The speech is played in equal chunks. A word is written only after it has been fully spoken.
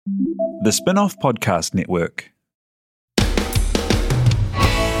The Spin-Off Podcast Network.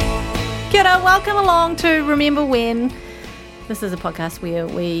 Kia ora, welcome along to Remember When. This is a podcast where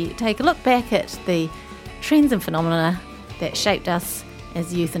we take a look back at the trends and phenomena that shaped us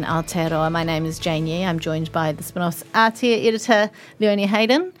as youth in Aotearoa. My name is Jane Yee. I'm joined by the Spin-Off's Aotea editor, Leonie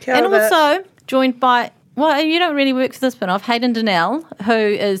Hayden. Kia and ora. also joined by, well, you don't really work for the Spin-Off, Hayden Donnell, who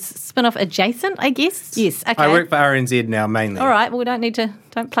is Spin-Off adjacent, I guess. Yes, okay. I work for RNZ now mainly. All right, well, we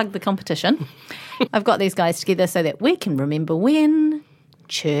don't plug the competition. I've got these guys together so that we can remember when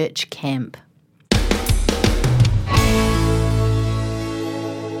church camp.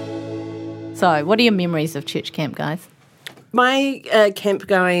 So, what are your memories of church camp, guys? My camp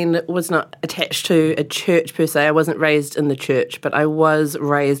going was not attached to a church per se. I wasn't raised in the church, but I was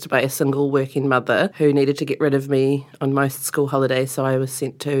raised by a single working mother who needed to get rid of me on most school holidays, so I was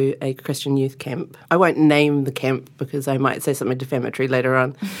sent to a Christian youth camp. I won't name the camp because I might say something defamatory later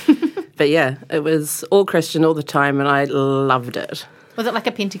on. But yeah, it was all Christian all the time and I loved it. Was it like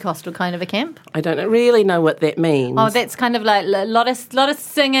a Pentecostal kind of a camp? I don't really know what that means. Oh, that's kind of like a lot of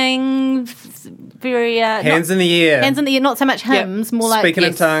singing, very... Hands in the air. Hands in the air, not so much hymns, more like... Speaking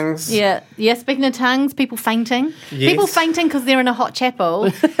in tongues. Yeah, speaking in tongues, people fainting. Yes. People fainting because they're in a hot chapel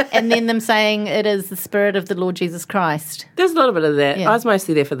and then them saying it is the Spirit of the Lord Jesus Christ. There's a little bit of that. Yeah. I was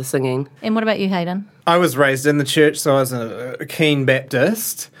mostly there for the singing. And what about you, Hayden? I was raised in the church, so I was a keen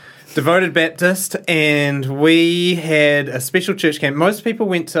Baptist, devoted Baptist, and we had a special church camp. Most people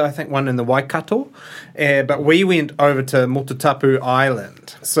went to, I think, one in the Waikato, but we went over to Motutapu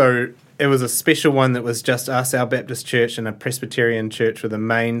Island. So it was a special one that was just us, our Baptist church, and a Presbyterian church were the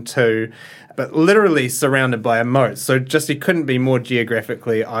main two, but literally surrounded by a moat. So just you couldn't be more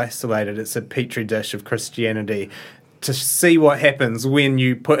geographically isolated. It's a petri dish of Christianity. To see what happens when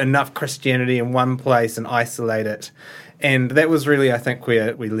you put enough Christianity in one place and isolate it. And that was really, I think,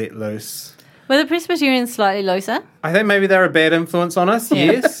 where we let loose. Were the Presbyterians slightly looser? I think maybe they're a bad influence on us,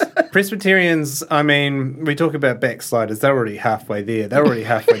 yes. Presbyterians, I mean, we talk about backsliders, they're already halfway there. They're already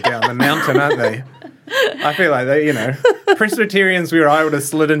halfway down the mountain, aren't they? I feel like they, Presbyterians where I would have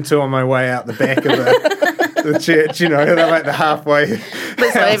slid into on my way out the back of the church, they're like the halfway.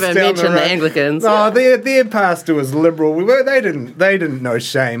 Let's not even mention the Anglicans. Oh, their pastor was liberal. They didn't know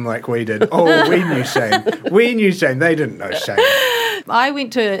shame like we did. Oh, we knew shame. We knew shame. They didn't know shame. I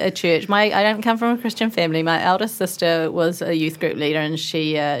went to a church. I don't come from a Christian family. My eldest sister was a youth group leader, and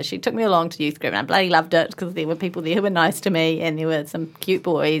she took me along to youth group, and I bloody loved it because there were people there who were nice to me, and there were some cute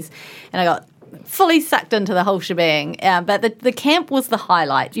boys, and I got fully sucked into the whole shebang. But the camp was the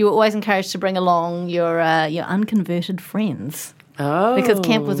highlight. You were always encouraged to bring along your unconverted friends. Oh. Because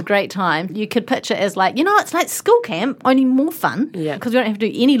camp was a great time. You could picture it as like, it's like school camp, only more fun. Yeah. Because you don't have to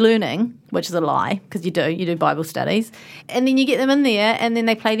do any learning, which is a lie, because you do Bible studies. And then you get them in there, and then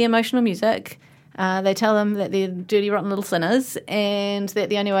they play the emotional music. They tell them that they're dirty, rotten little sinners, and that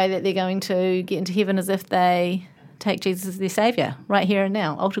the only way that they're going to get into heaven is if they take Jesus as their saviour, right here and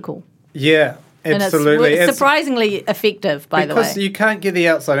now, altar call. Yeah, absolutely. And it's surprisingly effective, by the way. Because you can't get the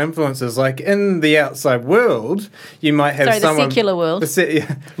outside influences. Like in the outside world, you might have someone... the secular world.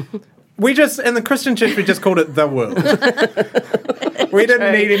 In the Christian church, we just called it the world. We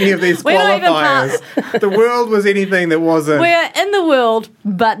didn't need any of these qualifiers. The world was anything that wasn't... We're in the world,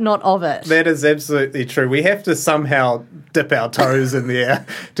 but not of it. That is absolutely true. We have to somehow dip our toes in there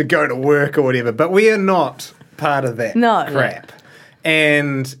to go to work or whatever, but we are not part of that crap.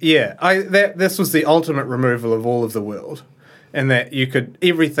 And this was the ultimate removal of all of the world. And that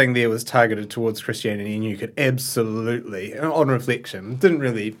everything there was targeted towards Christianity, and you could absolutely, on reflection, didn't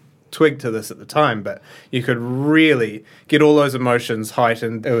really twig to this at the time, but you could really get all those emotions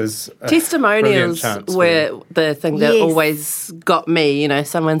heightened. It was testimonials were the thing that always got me,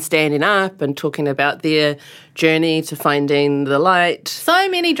 someone standing up and talking about their journey to finding the light. So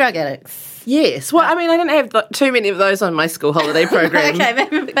many drug addicts. Yes. Well, I mean, I didn't have too many of those on my school holiday program. Okay,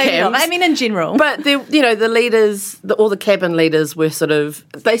 maybe not. I mean, in general. But, the leaders, all the cabin leaders were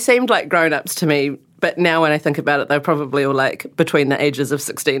they seemed like grown-ups to me, but now when I think about it, they're probably all like between the ages of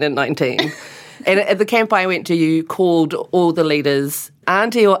 16 and 19. And at the camp I went to, you called all the leaders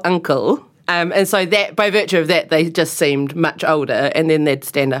auntie or uncle. And so that, by virtue of that, they just seemed much older. And then they'd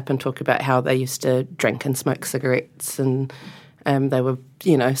stand up and talk about how they used to drink and smoke cigarettes, and they were,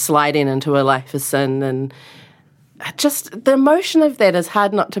 sliding into a life of sin. And just the emotion of that is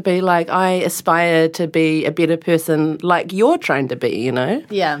hard not to be like, I aspire to be a better person like you're trying to be,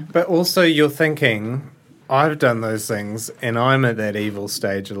 Yeah. But also you're thinking, I've done those things and I'm at that evil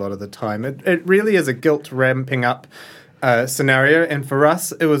stage a lot of the time. It really is a guilt ramping up scenario. And for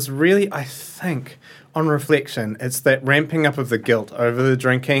us, it was really, I think, on reflection, it's that ramping up of the guilt over the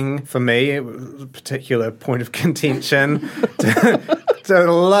drinking. For me, it was a particular point of contention. I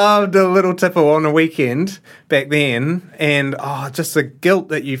loved a little tipple on a weekend back then, and just the guilt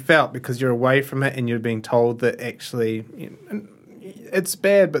that you felt because you're away from it and you're being told that actually it's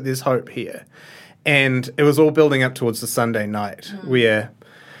bad, but there's hope here. And it was all building up towards the Sunday night where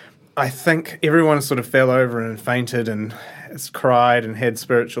I think everyone sort of fell over and fainted and cried and had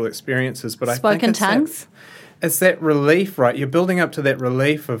spiritual experiences. But Spoken I think tongues? It's that relief, right? You're building up to that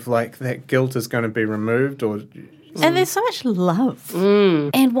relief of like that guilt is going to be removed, or. And there's so much love.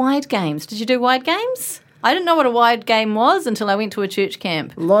 And wide games. Did you do wide games? I didn't know what a wide game was until I went to a church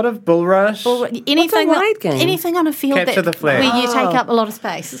camp. A lot of bull rush. Anything, What's a wide game? anything on a field Capture the flag. where you take up a lot of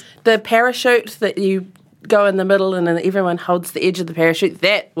space. The parachute that you go in the middle and then everyone holds the edge of the parachute,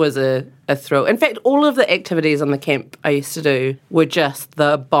 that was a thrill. In fact, all of the activities on the camp I used to do were just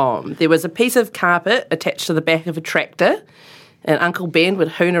the bomb. There was a piece of carpet attached to the back of a tractor, and Uncle Ben would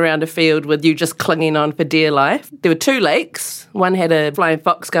hoon around a field with you just clinging on for dear life. There were 2 lakes. One had a flying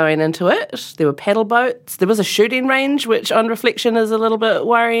fox going into it. There were paddle boats. There was a shooting range, which on reflection is a little bit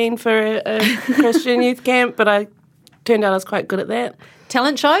worrying for a Christian youth camp, but I turned out I was quite good at that.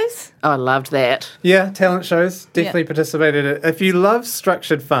 Talent shows? Oh, I loved that. Yeah, talent shows. Definitely participated in it. If you love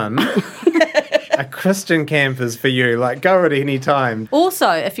structured fun, a Christian camp is for you. Like, go at any time.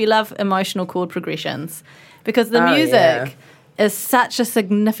 Also, if you love emotional chord progressions, because the music is such a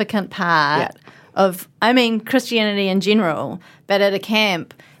significant part of, Christianity in general, but at a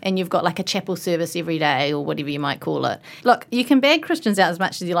camp, and you've got like a chapel service every day or whatever you might call it. Look, you can bag Christians out as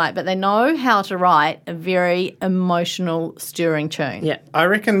much as you like, but they know how to write a very emotional, stirring tune. Yeah. I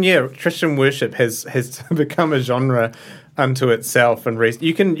reckon, Christian worship has become a genre unto itself. And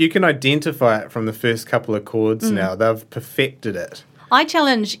you can identify it from the first couple of chords now. They've perfected it. I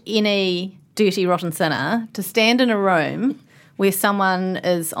challenge any dirty, rotten sinner to stand in a room where someone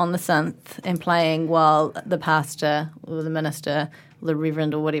is on the synth and playing while the pastor or the minister or the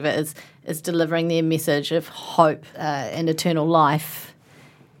reverend or whatever is delivering their message of hope and eternal life,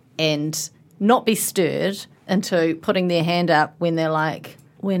 and not be stirred into putting their hand up when they're like,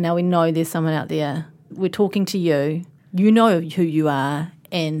 well, now we know there's someone out there. We're talking to you. You know who you are,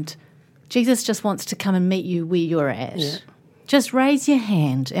 and Jesus just wants to come and meet you where you're at. Yeah. Just raise your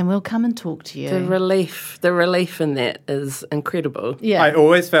hand and we'll come and talk to you. The relief in that is incredible. Yeah. I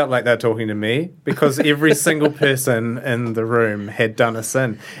always felt like they were talking to me because every single person in the room had done a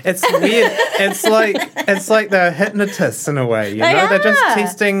sin. It's weird. It's like they're hypnotists in a way. They're just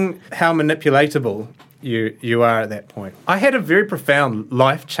testing how manipulatable you are at that point. I had a very profound,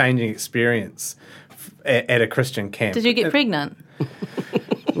 life-changing experience at a Christian camp. Did you get pregnant?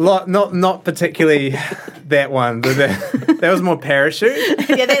 Not particularly that one. That was more parachute.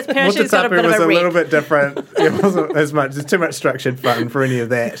 Yeah, that's parachute's got a bit of a was a rep. little bit different. It wasn't as much. There's too much structured fun for any of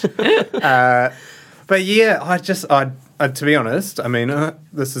that. But yeah, I to be honest,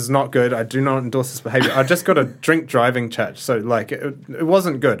 this is not good. I do not endorse this behaviour. I just got a drink driving charge, so like it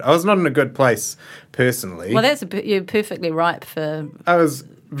wasn't good. I was not in a good place personally. Well, you're perfectly ripe for. I was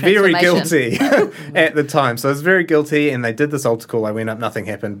very guilty at the time. So I was very guilty, and they did this altar call. I went up, nothing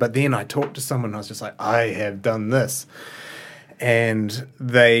happened. But then I talked to someone, and I was just like, I have done this. And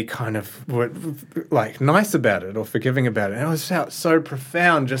they kind of were like nice about it or forgiving about it. And it felt so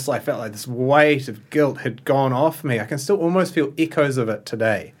profound, just like felt like this weight of guilt had gone off me. I can still almost feel echoes of it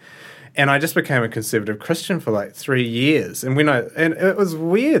today. And I just became a conservative Christian for like 3 years. And it was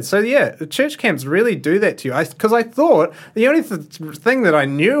weird. So yeah, church camps really do that to you. Because I thought the only thing that I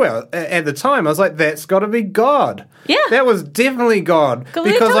knew at the time, I was like, that's got to be God. Yeah. That was definitely God.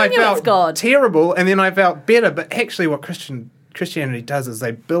 Because I felt God. Terrible, and then I felt better. But actually what Christianity does is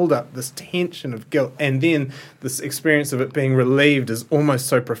they build up this tension of guilt, and then this experience of it being relieved is almost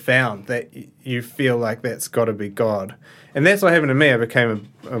so profound that you feel like that's got to be God. And that's what happened to me. I became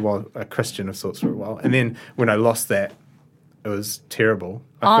a Christian of sorts for a while. And then when I lost that, it was terrible.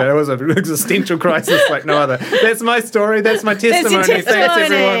 It was an existential crisis like no other. That's my story. That's my testimony. That's your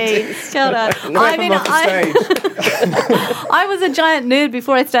testimony. Thanks, everyone. Shut up. I was a giant nerd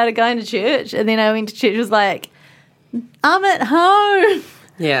before I started going to church. And then I went to church and was like, I'm at home.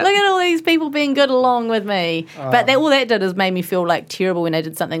 Yeah. Look at all these people being good along with me. But all that did is made me feel like terrible when I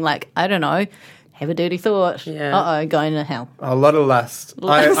did something like, I don't know, have a dirty thought. Yeah. Going to hell. A lot of lust.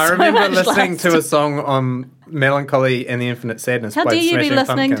 I remember listening lust. to a song on Melancholy and the Infinite Sadness How by dare you be Smashing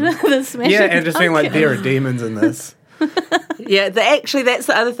listening Pumpkins. to the Smashing Yeah, and just being like, Pumpkins. there are demons in this. Yeah, actually, that's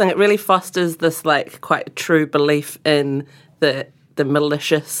the other thing. It really fosters this like quite true belief in the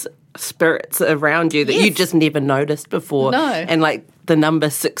malicious spirits around you that you just never noticed before. No. And like the number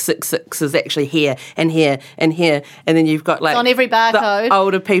 666 is actually here and here and here, and then you've got like It's on every barcode. the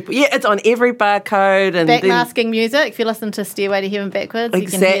older people. Yeah, it's on every barcode. And Backmasking music. If you listen to Stairway to Heaven backwards,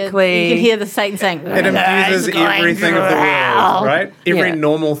 Exactly. you can hear the Satan saying, It infuses everything of the world, right? Every Yeah.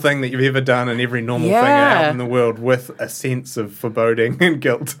 normal thing that you've ever done and every normal thing Yeah. out in the world with a sense of foreboding and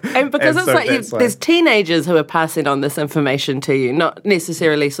guilt. And because it's so like, that's there's teenagers who are passing on this information to you, not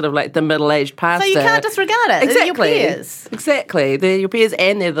necessarily sort of like the middle-aged pastor. So you can't disregard it. They're your peers. Exactly. They're your peers,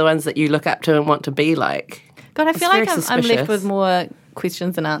 and they're the ones that you look up to and want to be like. God, I It's feel like very I'm left suspicious. with more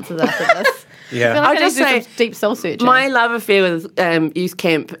questions than answers after this. Yeah. I feel like I'll I need just to do say, some deep soul searching. My love affair with youth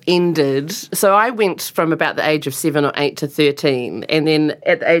camp ended. So I went from about the age of 7 or 8 to 13. And then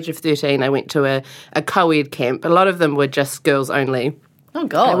at the age of 13, I went to a co-ed camp. A lot of them were just girls only. Oh,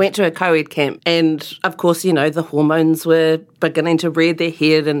 God. I went to a co-ed camp, and of course, you know, the hormones were beginning to rear their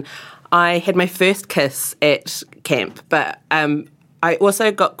head, and I had my first kiss at camp, but I also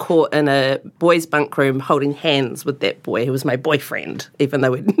got caught in a boys' bunk room holding hands with that boy who was my boyfriend, even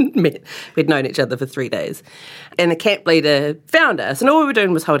though we'd known each other for 3 days. And the camp leader found us, and all we were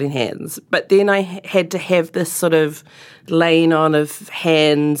doing was holding hands. But then I had to have this sort of laying on of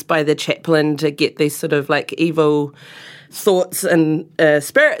hands by the chaplain to get these sort of like evil thoughts and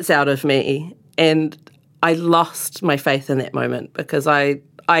spirits out of me, and I lost my faith in that moment because I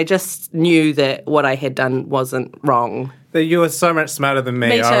just knew that what I had done wasn't wrong. You were so much smarter than me.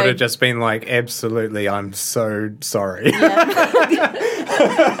 Me I too. would have just been like, absolutely, I'm so sorry. But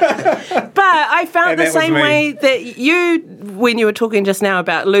I felt And the that was same me. way that you, when you were talking just now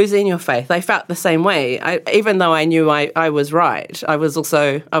about losing your faith, I felt the same way. Even though I knew I was right, I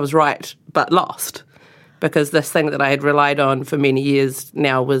was right but lost, because this thing that I had relied on for many years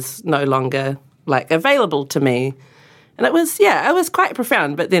now was no longer like available to me. And it was quite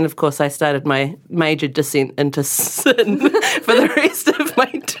profound. But then, of course, I started my major descent into sin for the rest of my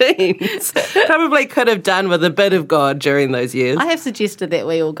teens. Probably could have done with a bit of God during those years. I have suggested that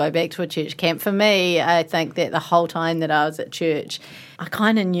we all go back to a church camp. For me, I think that the whole time that I was at church, I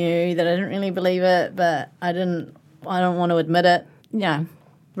kind of knew that I didn't really believe it, but I don't want to admit it. You know,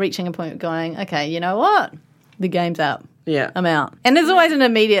 reaching a point of going, okay, you know what? The game's up. Yeah. I'm out. And there's always an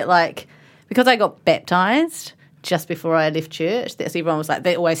immediate, like, because I got baptised just before I left church, that's everyone was like,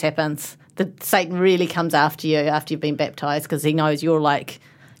 that always happens. Satan really comes after you after you've been baptised because he knows you're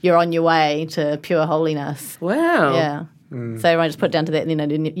on your way to pure holiness. Wow. Yeah. So everyone just put it down to that, and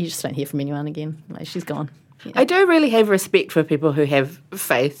then you just don't hear from anyone again. Like, she's gone. Yeah. I do really have respect for people who have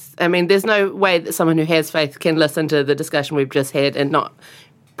faith. I mean, there's no way that someone who has faith can listen to the discussion we've just had and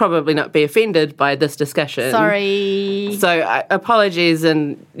probably not be offended by this discussion. Sorry. So apologies,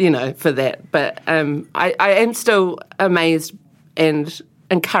 and for that. But I am still amazed and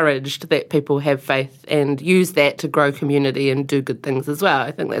encouraged that people have faith and use that to grow community and do good things as well.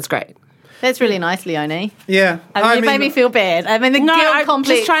 I think that's great. That's really nice, Leonie. Yeah. It made me feel bad. I mean, the guilt I'm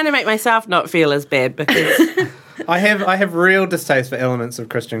complex. just trying to make myself not feel as bad because I have real distaste for elements of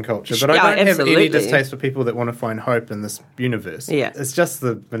Christian culture, but I Yeah, don't have absolutely. any distaste for people that want to find hope in this universe. Yeah. It's just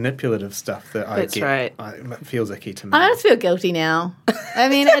the manipulative stuff that I That's get. right. It feels icky to me. I just feel guilty now. I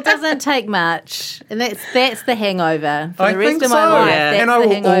mean, it doesn't take much, and that's the hangover for I the rest think of my so. life. Yeah. That's And I the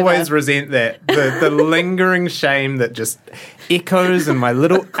will hangover. always resent that. The lingering shame that just echoes in my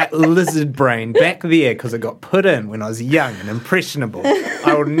little lizard brain back there because it got put in when I was young and impressionable.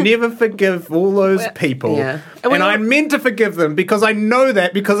 I will never forgive all those people. Yeah. And I meant to forgive them because I know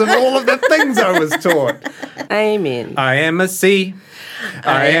that because of all of the things I was taught. amen. I am a C.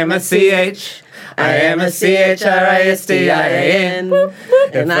 I am a CH. I am a CHRISTIAN.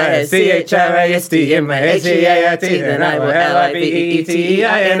 And I have CHRIST in my HEAIT, then I will LIVETEINALY.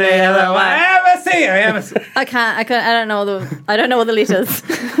 I am a C. I am a C. I don't know all the letters.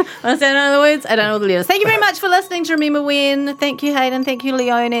 Honestly, I don't know the words. I don't know all the letters. Thank you very much for listening to Remember When. Thank you, Hayden. Thank you,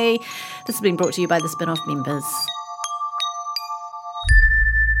 Leonie. This has been brought to you by the Spin-Off members.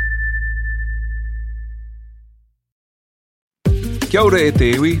 Kia ora e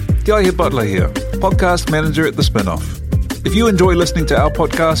te iwi, Te Aihe Butler here, podcast manager at The Spin-Off. If you enjoy listening to our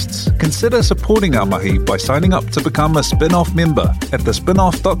podcasts, consider supporting our mahi by signing up to become a Spin-Off member at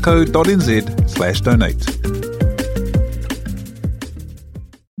thespinoff.co.nz/donate.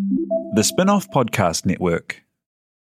 The Spin-Off Podcast Network.